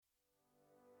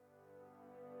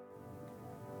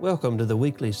Welcome to the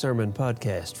weekly sermon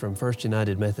podcast from First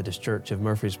United Methodist Church of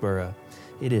Murfreesboro.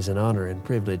 It is an honor and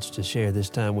privilege to share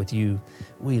this time with you.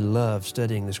 We love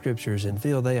studying the Scriptures and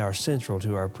feel they are central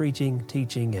to our preaching,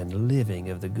 teaching, and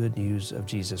living of the good news of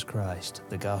Jesus Christ,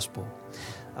 the gospel.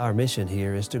 Our mission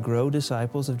here is to grow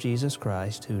disciples of Jesus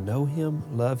Christ who know Him,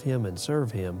 love Him, and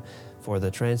serve Him for the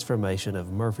transformation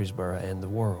of Murfreesboro and the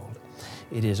world.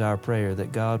 It is our prayer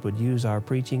that God would use our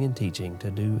preaching and teaching to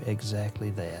do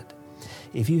exactly that.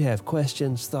 If you have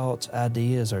questions, thoughts,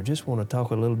 ideas, or just want to talk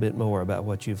a little bit more about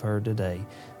what you've heard today,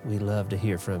 we love to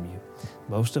hear from you.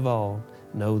 Most of all,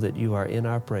 know that you are in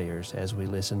our prayers as we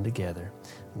listen together.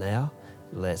 Now,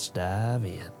 let's dive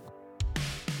in.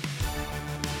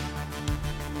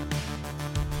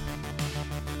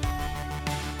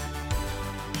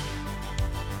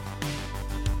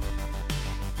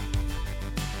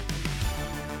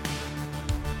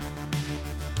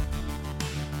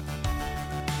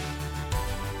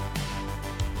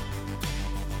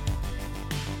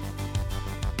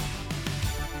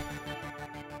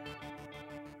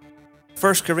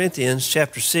 1 Corinthians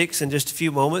chapter 6 in just a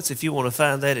few moments. If you want to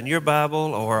find that in your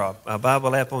Bible or a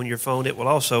Bible app on your phone, it will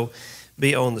also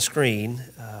be on the screen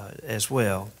as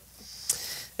well.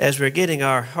 As we're getting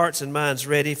our hearts and minds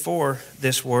ready for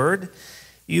this word,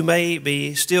 you may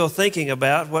be still thinking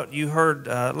about what you heard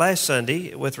last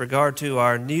Sunday with regard to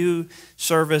our new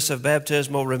service of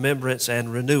baptismal remembrance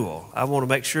and renewal. I want to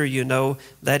make sure you know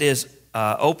that is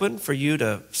open for you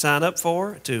to sign up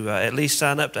for, to at least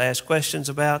sign up to ask questions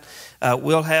about.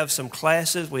 We'll have some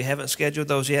classes. We haven't scheduled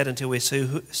those yet until we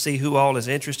see who all is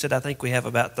interested. I think we have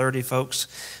about 30 folks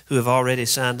who have already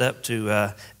signed up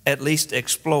to at least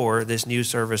explore this new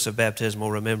service of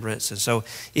baptismal remembrance. And so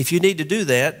if you need to do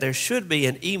that, there should be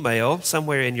an email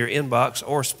somewhere in your inbox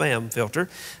or spam filter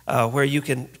where you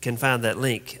can find that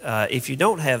link. If you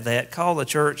don't have that, call the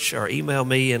church or email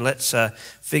me and let's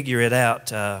figure it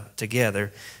out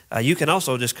together. You can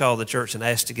also just call the church and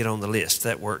ask to get on the list.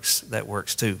 That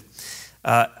works too.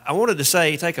 I wanted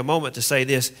to take a moment to say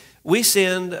this. We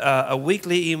send a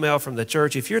weekly email from the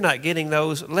church. If you're not getting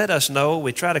those, let us know.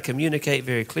 We try to communicate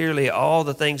very clearly all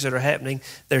the things that are happening.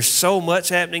 There's so much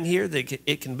happening here that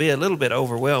it can be a little bit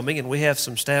overwhelming, and we have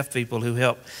some staff people who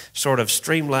help sort of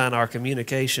streamline our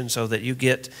communication so that you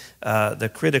get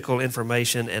the critical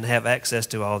information and have access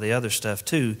to all the other stuff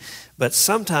too. But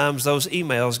sometimes those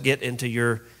emails get into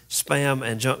your spam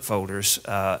and junk folders,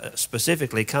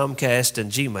 specifically Comcast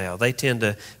and Gmail. They tend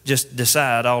to just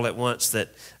decide all at once that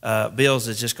Bill's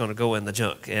is just going to go in the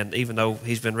junk. And even though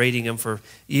he's been reading them for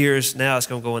years, now it's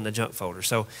going to go in the junk folder.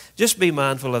 So just be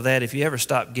mindful of that. If you ever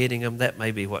stop getting them, that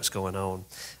may be what's going on.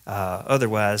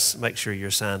 Otherwise, make sure you're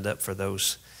signed up for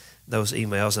those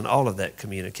emails and all of that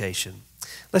communication.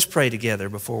 Let's pray together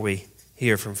before we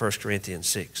hear from 1 Corinthians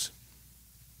 6.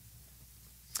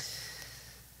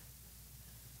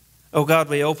 Oh God,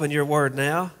 we open your word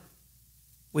now.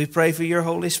 We pray for your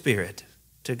Holy Spirit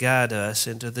to guide us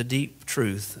into the deep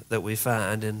truth that we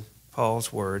find in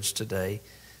Paul's words today.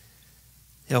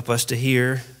 Help us to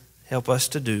hear, help us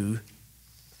to do.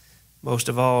 Most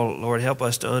of all, Lord, help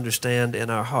us to understand in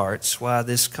our hearts why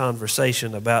this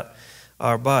conversation about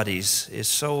our bodies is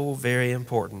so very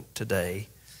important today.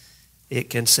 It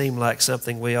can seem like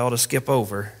something we ought to skip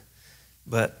over,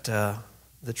 but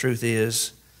the truth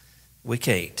is we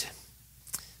can't.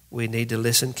 We need to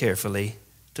listen carefully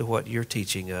to what you're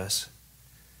teaching us.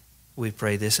 We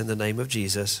pray this in the name of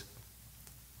Jesus.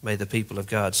 May the people of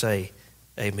God say,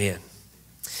 amen.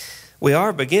 We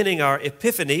are beginning our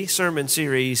Epiphany sermon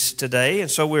series today,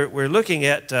 and so we're looking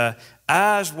at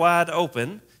Eyes Wide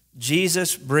Open,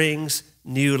 Jesus Brings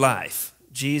New Life.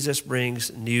 Jesus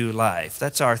brings new life.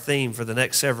 That's our theme for the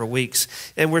next several weeks.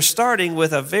 And we're starting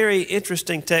with a very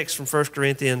interesting text from 1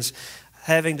 Corinthians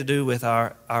having to do with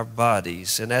our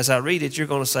bodies. And as I read it, you're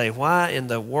going to say, why in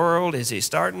the world is he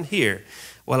starting here?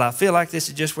 Well, I feel like this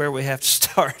is just where we have to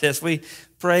start. As we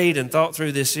prayed and thought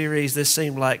through this series, this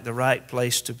seemed like the right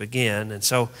place to begin. And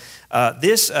so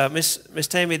Miss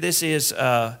Tammy, this is,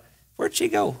 where'd she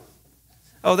go?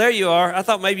 Oh, there you are. I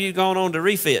thought maybe you'd gone on to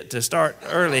refit to start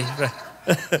early.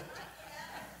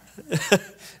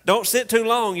 Don't sit too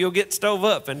long. You'll get stove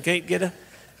up and can't get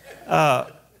a...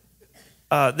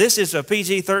 This is a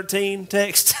PG-13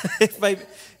 text. Maybe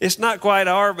it's not quite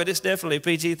R, but it's definitely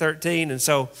PG-13. And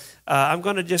so I'm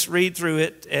going to just read through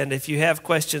it. And if you have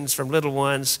questions from little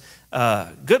ones,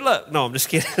 good luck. No, I'm just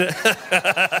kidding.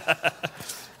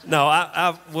 No,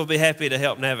 I will be happy to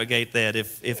help navigate that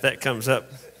if that comes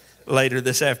up later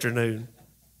this afternoon.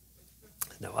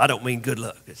 No, I don't mean good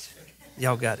luck.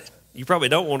 Y'all got it. You probably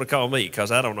don't want to call me because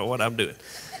I don't know what I'm doing.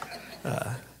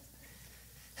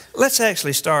 Let's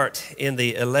actually start in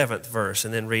the 11th verse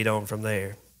and then read on from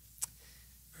there.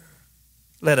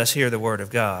 Let us hear the word of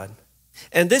God.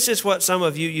 And this is what some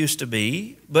of you used to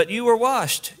be, but you were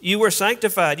washed, you were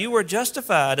sanctified, you were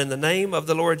justified in the name of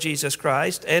the Lord Jesus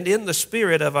Christ and in the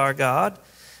Spirit of our God.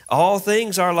 All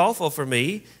things are lawful for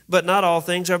me, but not all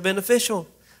things are beneficial.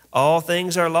 All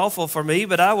things are lawful for me,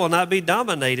 but I will not be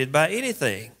dominated by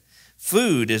anything.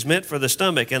 Food is meant for the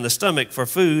stomach, and the stomach for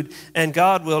food, and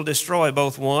God will destroy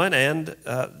both one and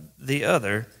the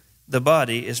other. The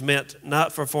body is meant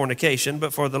not for fornication,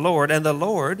 but for the Lord, and the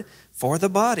Lord for the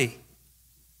body.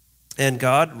 And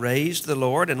God raised the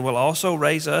Lord and will also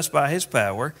raise us by his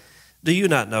power. Do you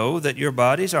not know that your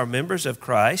bodies are members of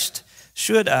Christ?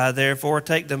 Should I therefore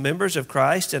take the members of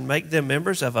Christ and make them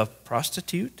members of a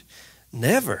prostitute?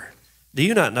 Never. Do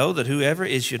you not know that whoever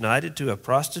is united to a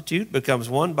prostitute becomes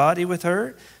one body with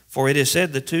her? For it is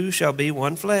said, the two shall be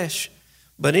one flesh.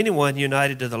 But anyone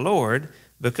united to the Lord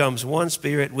becomes one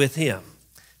spirit with him.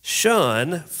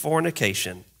 Shun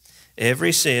fornication.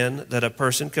 Every sin that a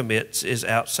person commits is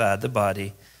outside the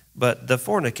body, but the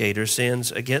fornicator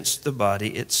sins against the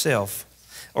body itself.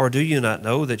 Or do you not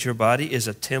know that your body is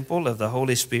a temple of the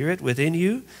Holy Spirit within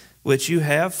you, which you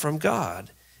have from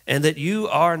God, and that you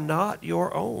are not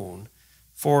your own?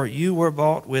 For you were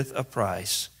bought with a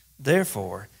price.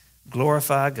 Therefore,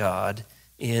 glorify God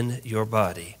in your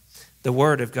body. The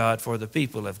word of God for the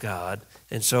people of God.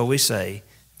 And so we say,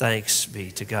 thanks be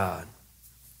to God.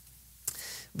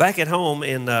 Back at home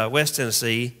in West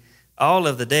Tennessee, all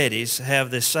of the daddies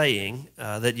have this saying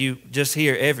that you just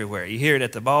hear everywhere. You hear it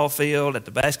at the ball field, at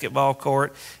the basketball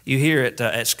court. You hear it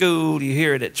at school. You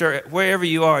hear it at church. Wherever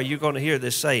you are, you're going to hear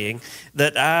this saying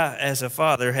that I, as a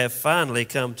father, have finally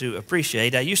come to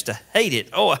appreciate. I used to hate it.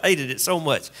 Oh, I hated it so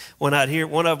much when I'd hear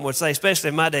one of them would say,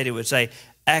 especially my daddy would say,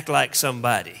 act like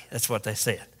somebody. That's what they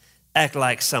said. Act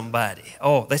like somebody.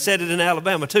 Oh, they said it in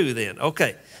Alabama too then.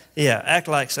 Okay. Yeah, act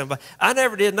like somebody. I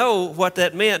never did know what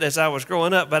that meant as I was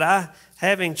growing up, but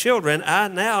having children, I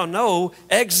now know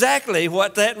exactly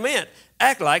what that meant.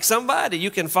 Act like somebody.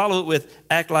 You can follow it with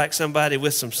act like somebody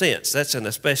with some sense. That's an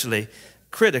especially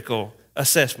critical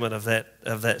assessment of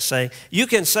that saying. You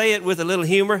can say it with a little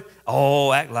humor.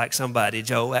 Oh, act like somebody,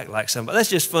 Joe, act like somebody. That's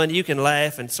just fun. You can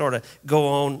laugh and sort of go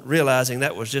on realizing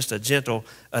that was just a gentle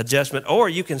adjustment. Or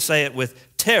you can say it with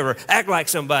terror, act like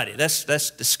somebody. That's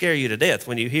to scare you to death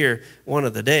when you hear one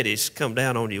of the daddies come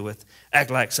down on you with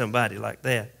act like somebody like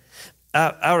that.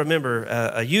 I remember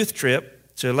a youth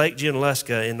trip to Lake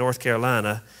Junaluska in North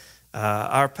Carolina.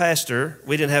 Our pastor,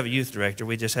 we didn't have a youth director,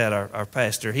 we just had our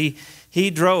pastor. He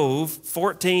drove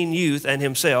 14 youth and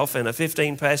himself in a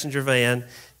 15-passenger van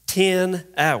 10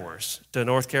 hours to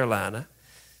North Carolina.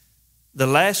 The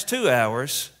last 2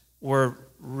 hours were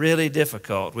really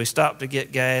difficult. We stopped to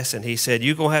get gas, and he said,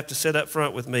 you're going to have to sit up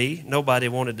front with me. Nobody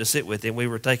wanted to sit with him. We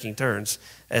were taking turns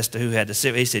as to who had to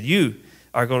sit. He said, you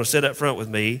are going to sit up front with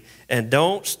me, and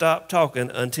don't stop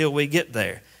talking until we get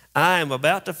there. I am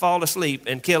about to fall asleep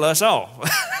and kill us all.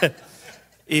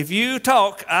 If you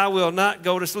talk, I will not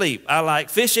go to sleep. I like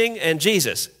fishing and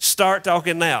Jesus. Start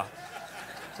talking now.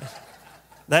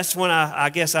 That's when I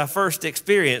guess I first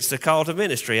experienced the call to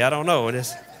ministry. I don't know.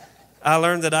 I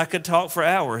learned that I could talk for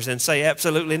hours and say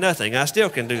absolutely nothing. I still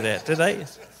can do that today.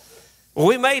 Well,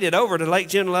 we made it over to Lake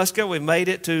Junaluska. We made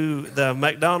it to the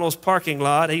McDonald's parking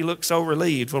lot. He looked so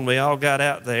relieved when we all got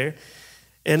out there.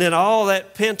 And then all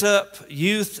that pent-up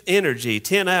youth energy,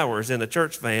 10 hours in a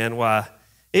church van, why,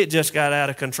 it just got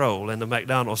out of control in the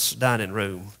McDonald's dining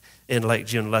room in Lake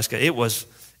Junaluska.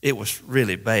 It was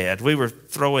really bad. We were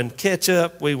throwing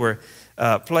ketchup. We were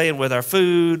playing with our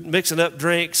food, mixing up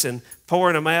drinks and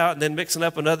pouring them out, and then mixing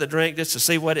up another drink just to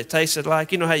see what it tasted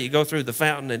like. You know how you go through the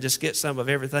fountain and just get some of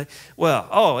everything?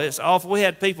 Well, it's awful. We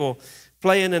had people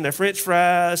playing in their French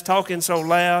fries, talking so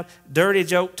loud, dirty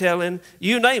joke telling,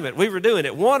 you name it, we were doing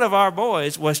it. One of our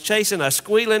boys was chasing a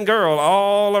squealing girl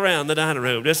all around the dining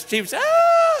room. She was,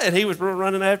 and he was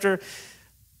running after her.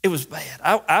 It was bad.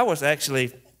 I was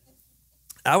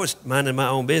minding my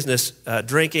own business,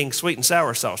 drinking sweet and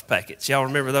sour sauce packets. Y'all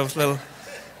remember those little?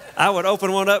 I would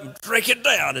open one up and drink it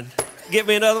down and get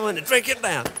me another one and drink it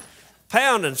down.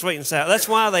 Pounding sweet and sour. That's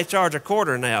why they charge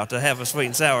 $0.25 now to have a sweet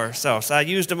and sour sauce. I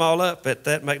used them all up at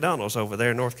that McDonald's over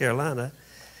there in North Carolina.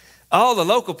 All the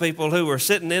local people who were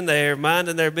sitting in there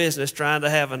minding their business, trying to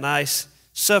have a nice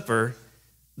supper,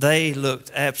 they looked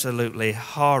absolutely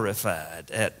horrified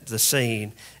at the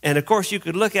scene. And of course, you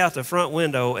could look out the front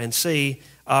window and see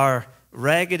our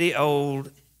raggedy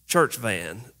old church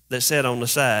van that sat on the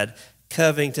side,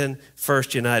 Covington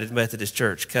First United Methodist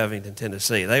Church, Covington,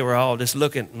 Tennessee. They were all just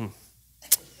looking,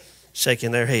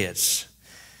 shaking their heads.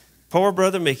 Poor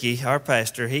Brother Mickey, our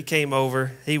pastor, he came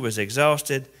over. He was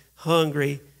exhausted,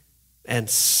 hungry, and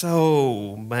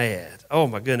so mad. Oh,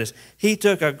 my goodness. He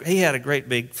had a great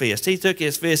big fist. He took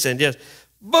his fist and just,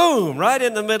 boom, right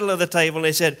in the middle of the table. And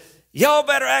he said, y'all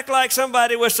better act like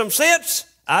somebody with some sense.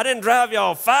 I didn't drive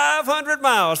y'all 500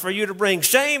 miles for you to bring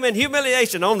shame and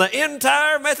humiliation on the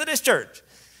entire Methodist church.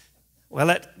 Well,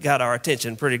 that got our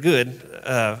attention pretty good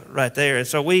right there. And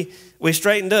so we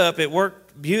straightened up. It worked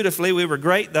beautifully. We were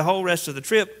great the whole rest of the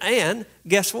trip. And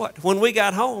guess what? When we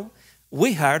got home,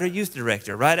 we hired a youth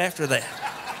director right after that.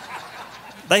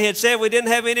 They had said we didn't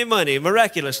have any money.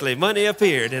 Miraculously, money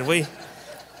appeared, and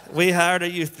we hired a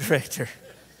youth director.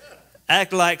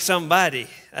 Act like somebody.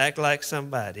 Act like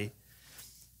somebody.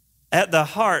 At the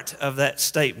heart of that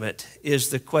statement is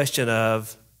the question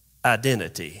of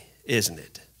identity, isn't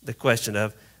it? The question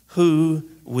of who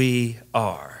we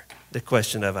are. The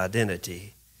question of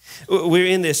identity. We're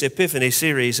in this Epiphany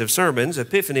series of sermons.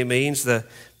 Epiphany means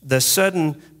the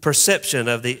sudden perception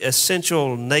of the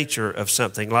essential nature of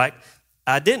something, like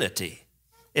identity.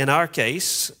 In our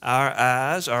case, our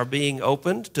eyes are being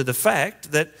opened to the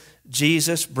fact that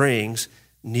Jesus brings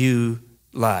new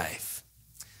life.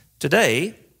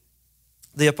 Today,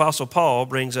 the Apostle Paul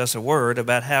brings us a word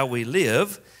about how we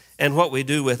live and what we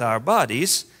do with our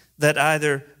bodies that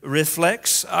either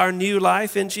reflects our new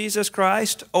life in Jesus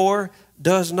Christ or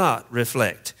does not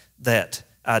reflect that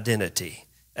identity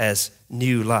as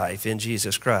new life in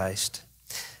Jesus Christ.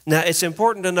 Now, it's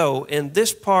important to know in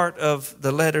this part of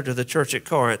the letter to the church at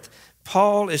Corinth,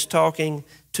 Paul is talking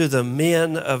to the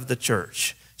men of the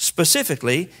church.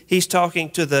 Specifically, he's talking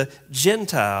to the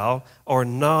Gentile or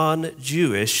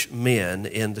non-Jewish men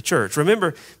in the church.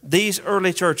 Remember, these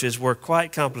early churches were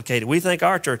quite complicated. We think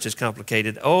our church is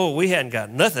complicated. Oh, we hadn't got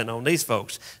nothing on these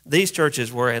folks. These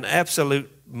churches were an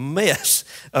absolute mess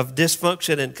of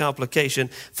dysfunction and complication.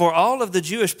 For all of the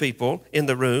Jewish people in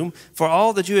the room, for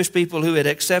all the Jewish people who had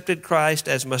accepted Christ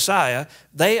as Messiah,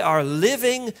 they are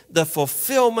living the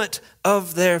fulfillment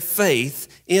of their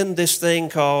faith in this thing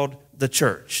called the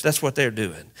church. That's what they're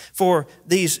doing. For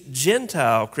these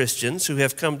Gentile Christians who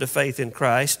have come to faith in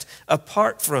Christ,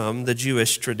 apart from the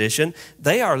Jewish tradition,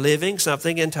 they are living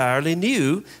something entirely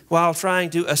new while trying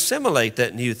to assimilate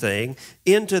that new thing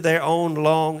into their own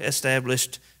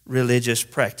long-established religious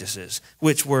practices,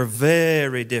 which were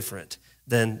very different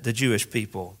than the Jewish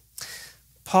people.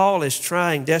 Paul is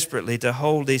trying desperately to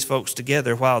hold these folks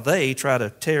together while they try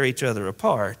to tear each other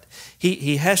apart.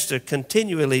 He has to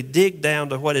continually dig down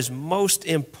to what is most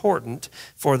important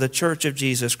for the church of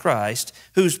Jesus Christ,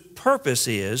 whose purpose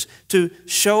is to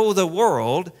show the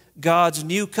world God's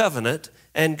new covenant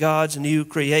and God's new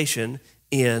creation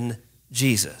in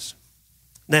Jesus.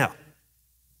 Now,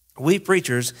 we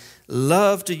preachers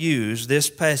love to use this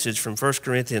passage from 1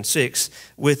 Corinthians 6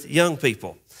 with young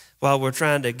people while we're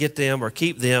trying to get them or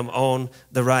keep them on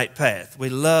the right path. We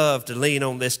love to lean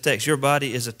on this text. Your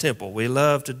body is a temple. We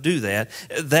love to do that.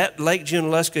 That Lake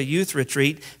Junaluska youth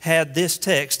retreat had this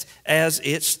text as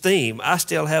its theme. I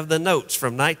still have the notes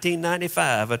from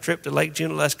 1995, a trip to Lake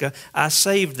Junaluska. I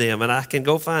saved them, and I can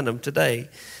go find them today.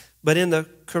 But in the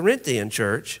Corinthian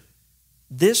church,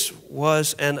 this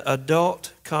was an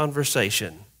adult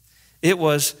conversation. It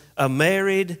was a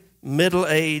married,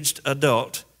 middle-aged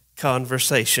adult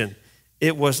conversation.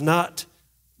 It was not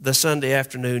the Sunday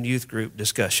afternoon youth group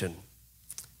discussion.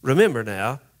 Remember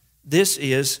now, this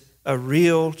is a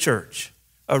real church,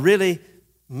 a really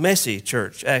messy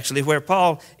church, actually, where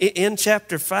Paul, in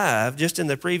chapter 5, just in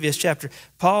the previous chapter,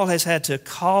 Paul has had to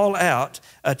call out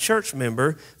a church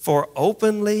member for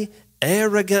openly,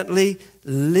 arrogantly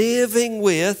living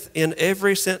with, in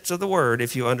every sense of the word,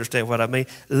 if you understand what I mean,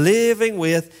 living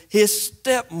with his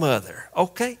stepmother,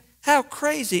 okay? How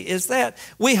crazy is that?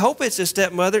 We hope it's his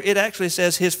stepmother. It actually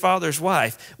says his father's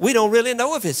wife. We don't really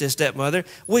know if it's his stepmother.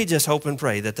 We just hope and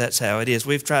pray that that's how it is.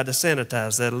 We've tried to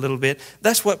sanitize that a little bit.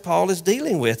 That's what Paul is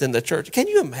dealing with in the church. Can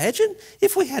you imagine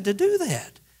if we had to do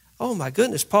that? Oh my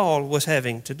goodness, Paul was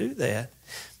having to do that.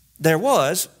 There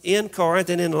was, in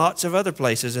Corinth and in lots of other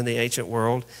places in the ancient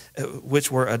world,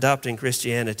 which were adopting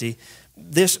Christianity,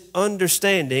 this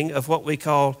understanding of what we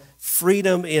call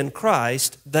freedom in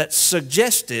Christ that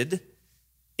suggested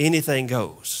anything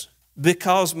goes.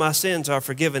 Because my sins are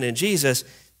forgiven in Jesus,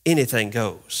 anything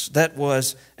goes. That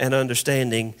was an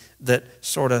understanding that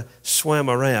sort of swam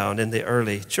around in the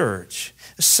early church.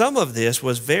 Some of this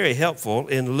was very helpful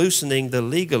in loosening the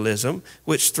legalism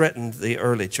which threatened the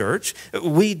early church.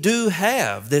 We do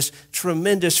have this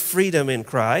tremendous freedom in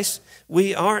Christ.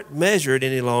 We aren't measured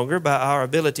any longer by our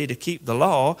ability to keep the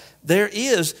law. There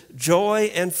is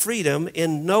joy and freedom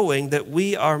in knowing that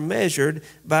we are measured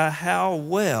by how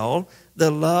well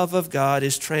the love of God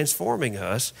is transforming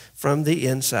us from the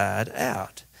inside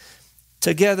out.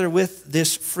 Together with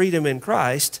this freedom in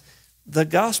Christ, the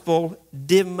gospel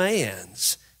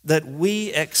demands that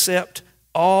we accept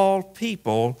all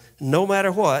people, no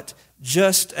matter what,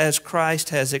 just as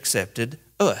Christ has accepted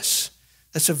us.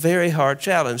 That's a very hard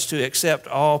challenge, to accept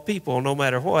all people, no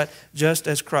matter what, just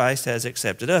as Christ has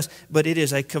accepted us. But it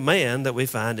is a command that we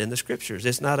find in the Scriptures.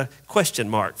 It's not a question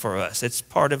mark for us. It's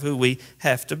part of who we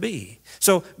have to be.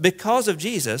 So because of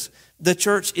Jesus, the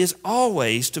church is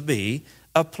always to be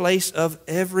a place of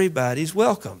everybody's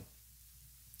welcome.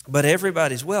 But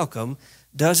everybody's welcome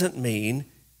doesn't mean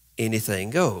anything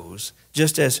goes.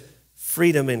 Just as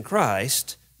freedom in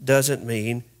Christ doesn't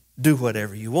mean do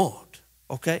whatever you want.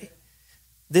 Okay?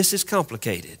 This is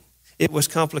complicated. It was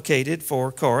complicated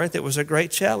for Corinth. It was a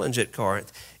great challenge at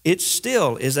Corinth. It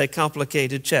still is a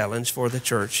complicated challenge for the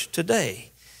church today.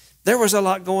 There was a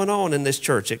lot going on in this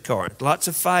church at Corinth. Lots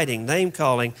of fighting,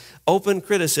 name-calling, open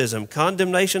criticism,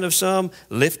 condemnation of some,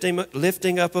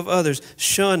 lifting up of others,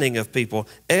 shunning of people,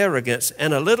 arrogance,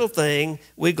 and a little thing,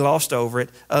 we glossed over it,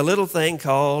 a little thing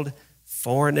called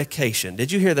fornication.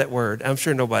 Did you hear that word? I'm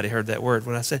sure nobody heard that word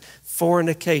when I said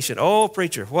fornication. Oh,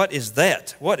 preacher, what is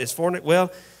that? What is fornication?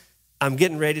 Well, I'm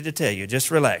getting ready to tell you.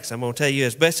 Just relax. I'm going to tell you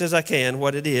as best as I can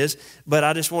what it is, but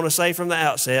I just want to say from the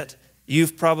outset,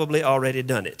 you've probably already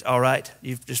done it, all right?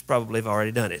 You've just probably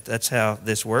already done it. That's how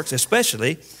this works,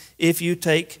 especially if you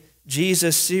take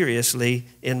Jesus seriously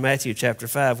in Matthew chapter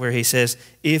 5, where he says,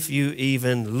 if you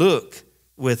even look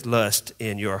with lust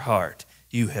in your heart,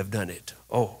 you have done it.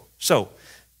 Oh, so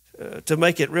to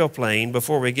make it real plain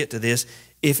before we get to this,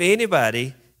 if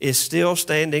anybody is still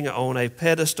standing on a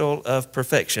pedestal of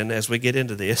perfection as we get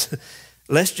into this,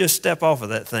 let's just step off of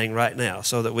that thing right now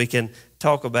so that we can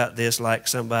talk about this like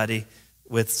somebody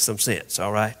with some sense,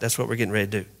 all right? That's what we're getting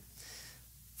ready to do.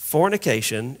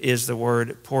 Fornication is the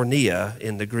word porneia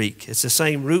in the Greek. It's the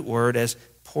same root word as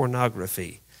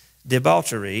pornography.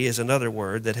 Debauchery is another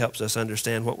word that helps us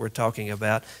understand what we're talking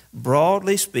about.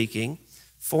 Broadly speaking,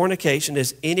 fornication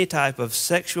is any type of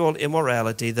sexual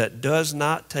immorality that does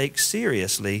not take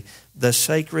seriously the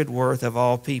sacred worth of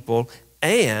all people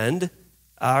and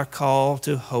our call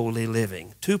to holy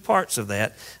living. Two parts of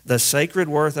that, the sacred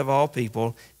worth of all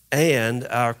people and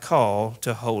our call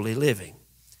to holy living.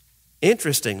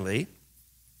 Interestingly,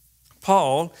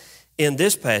 Paul in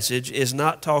this passage is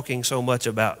not talking so much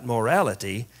about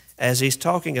morality as he's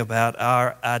talking about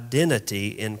our identity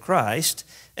in Christ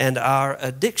and our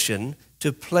addiction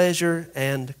to pleasure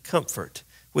and comfort,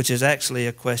 which is actually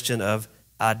a question of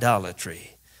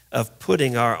idolatry, of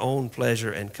putting our own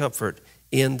pleasure and comfort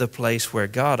in the place where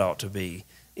God ought to be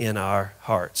in our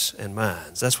hearts and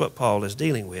minds. That's what Paul is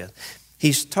dealing with.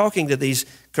 He's talking to these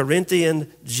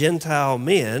Corinthian Gentile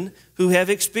men who have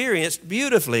experienced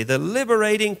beautifully the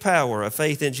liberating power of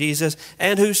faith in Jesus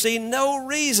and who see no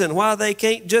reason why they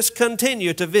can't just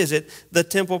continue to visit the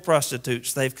temple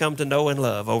prostitutes they've come to know and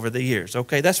love over the years.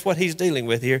 Okay, that's what he's dealing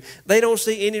with here. They don't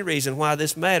see any reason why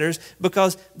this matters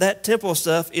because that temple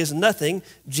stuff is nothing.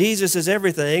 Jesus is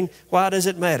everything. Why does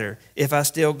it matter if I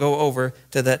still go over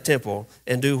to that temple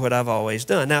and do what I've always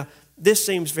done? Now, this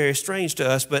seems very strange to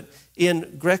us, but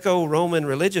in Greco-Roman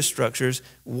religious structures,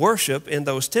 worship in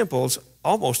those temples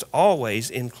almost always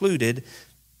included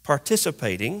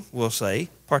participating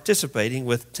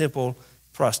with temple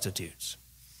prostitutes.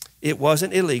 It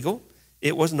wasn't illegal.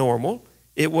 It was normal.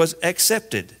 It was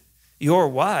accepted. Your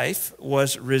wife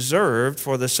was reserved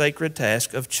for the sacred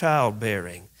task of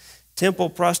childbearing. Temple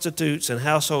prostitutes and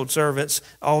household servants,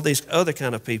 all these other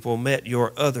kind of people met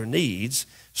your other needs,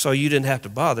 so you didn't have to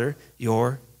bother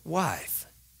your wife.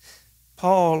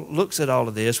 Paul looks at all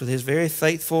of this with his very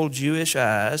faithful Jewish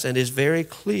eyes and his very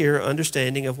clear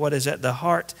understanding of what is at the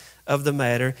heart of the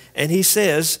matter. And he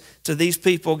says to these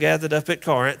people gathered up at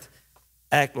Corinth,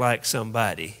 act like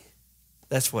somebody.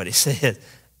 That's what he said.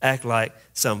 Act like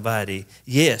somebody.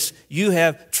 Yes, you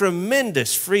have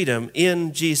tremendous freedom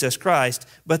in Jesus Christ,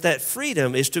 but that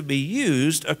freedom is to be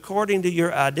used according to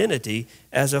your identity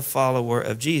as a follower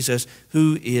of Jesus,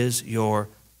 who is your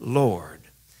Lord.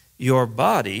 Your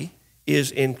body is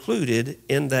included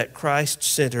in that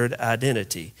Christ-centered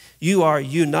identity. You are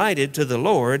united to the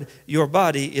Lord. Your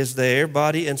body is there,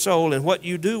 body and soul, and what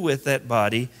you do with that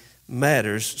body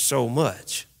matters so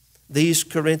much. These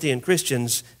Corinthian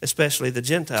Christians, especially the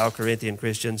Gentile Corinthian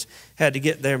Christians, had to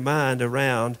get their mind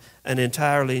around an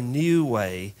entirely new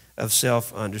way of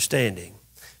self-understanding.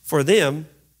 For them,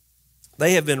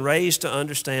 they have been raised to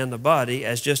understand the body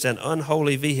as just an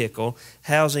unholy vehicle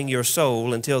housing your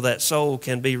soul until that soul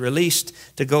can be released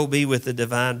to go be with the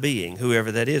divine being,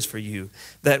 whoever that is for you.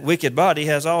 That wicked body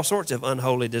has all sorts of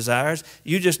unholy desires.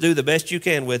 You just do the best you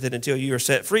can with it until you are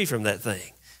set free from that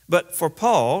thing. But for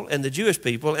Paul and the Jewish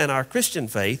people and our Christian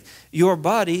faith, your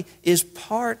body is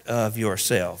part of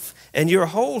yourself. And your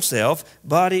whole self,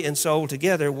 body and soul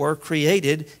together, were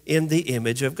created in the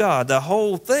image of God. The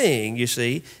whole thing, you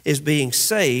see, is being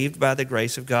saved by the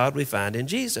grace of God we find in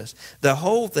Jesus. The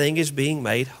whole thing is being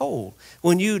made whole.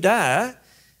 When you die,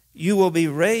 you will be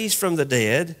raised from the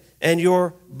dead, and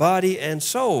your body and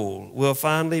soul will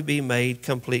finally be made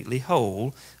completely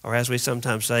whole, or as we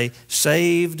sometimes say,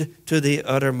 saved to the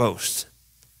uttermost.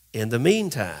 In the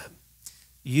meantime,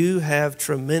 you have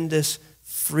tremendous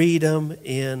freedom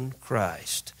in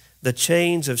Christ. The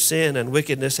chains of sin and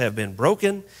wickedness have been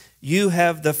broken. You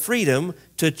have the freedom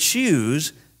to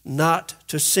choose not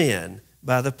to sin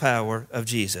by the power of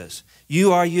Jesus.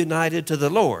 You are united to the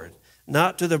Lord,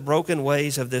 not to the broken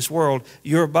ways of this world.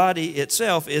 Your body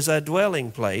itself is a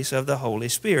dwelling place of the Holy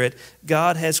Spirit.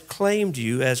 God has claimed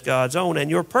you as God's own, and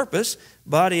your purpose,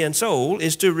 body and soul,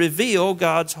 is to reveal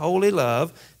God's holy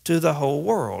love to the whole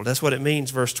world. That's what it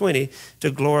means, verse 20,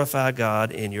 to glorify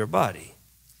God in your body.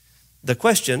 The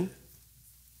question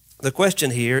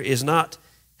here is not,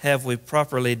 have we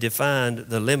properly defined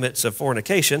the limits of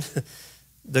fornication?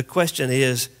 The question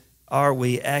is, are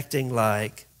we acting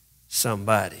like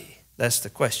somebody? That's the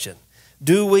question.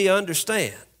 Do we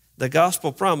understand the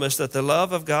gospel promise that the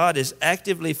love of God is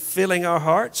actively filling our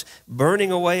hearts,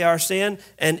 burning away our sin,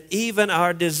 and even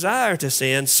our desire to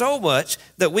sin so much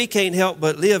that we can't help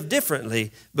but live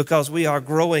differently because we are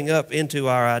growing up into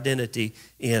our identity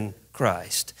in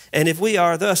Christ? And if we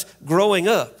are thus growing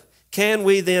up, can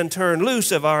we then turn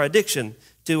loose of our addiction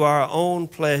to our own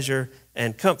pleasure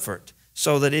and comfort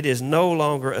so that it is no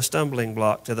longer a stumbling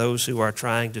block to those who are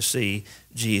trying to see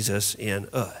Jesus in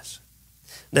us?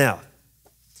 Now,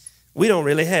 we don't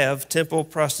really have temple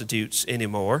prostitutes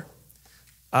anymore.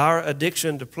 Our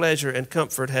addiction to pleasure and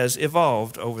comfort has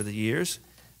evolved over the years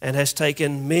and has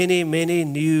taken many, many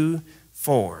new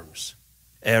forms.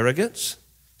 Arrogance,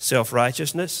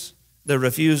 self-righteousness, the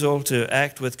refusal to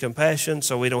act with compassion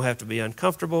so we don't have to be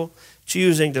uncomfortable,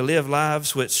 choosing to live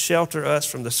lives which shelter us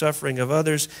from the suffering of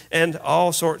others, and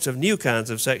all sorts of new kinds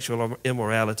of sexual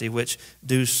immorality which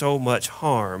do so much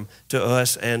harm to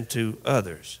us and to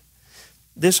others.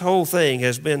 This whole thing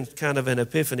has been kind of an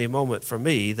epiphany moment for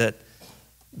me that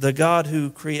the God who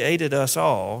created us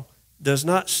all does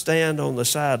not stand on the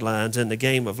sidelines in the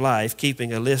game of life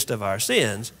keeping a list of our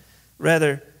sins.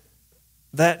 Rather,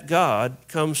 that God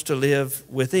comes to live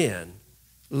within,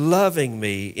 loving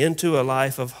me into a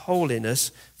life of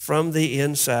holiness from the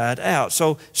inside out.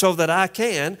 So that I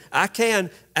can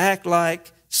act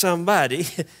like somebody,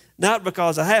 not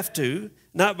because I have to,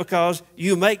 not because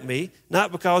you make me,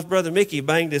 not because Brother Mickey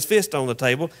banged his fist on the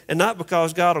table, and not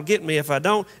because God will get me if I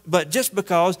don't, but just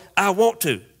because I want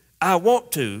to. I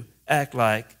want to act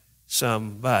like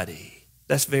somebody.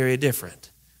 That's very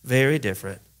different, very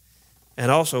different. And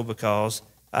also because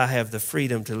I have the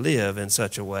freedom to live in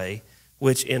such a way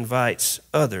which invites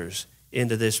others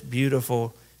into this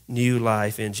beautiful new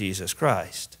life in Jesus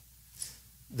Christ.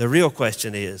 The real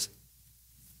question is,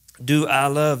 do I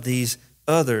love these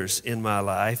others in my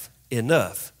life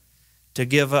enough to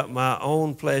give up my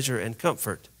own pleasure and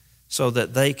comfort so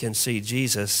that they can see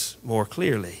Jesus more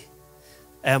clearly?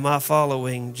 Am I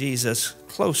following Jesus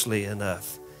closely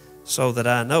enough so that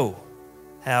I know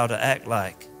how to act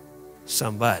like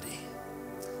somebody?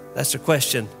 That's a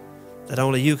question that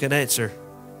only you can answer,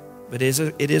 but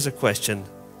it is a question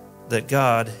that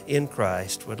God in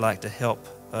Christ would like to help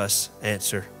us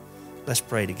answer. Let's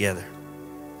pray together.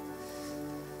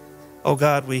 Oh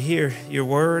God, we hear your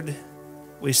word.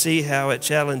 We see how it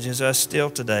challenges us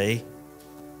still today.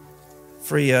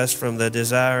 Free us from the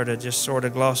desire to just sort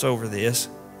of gloss over this.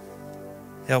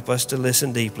 Help us to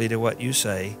listen deeply to what you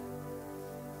say,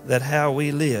 that how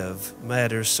we live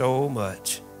matters so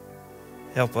much.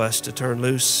 Help us to turn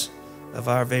loose of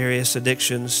our various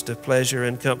addictions to pleasure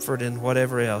and comfort and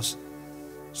whatever else,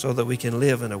 so that we can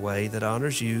live in a way that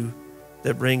honors you,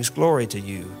 that brings glory to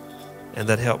you, and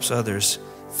that helps others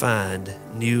find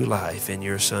new life in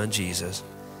your Son, Jesus.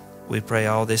 We pray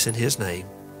all this in his name.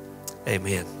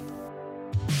 Amen.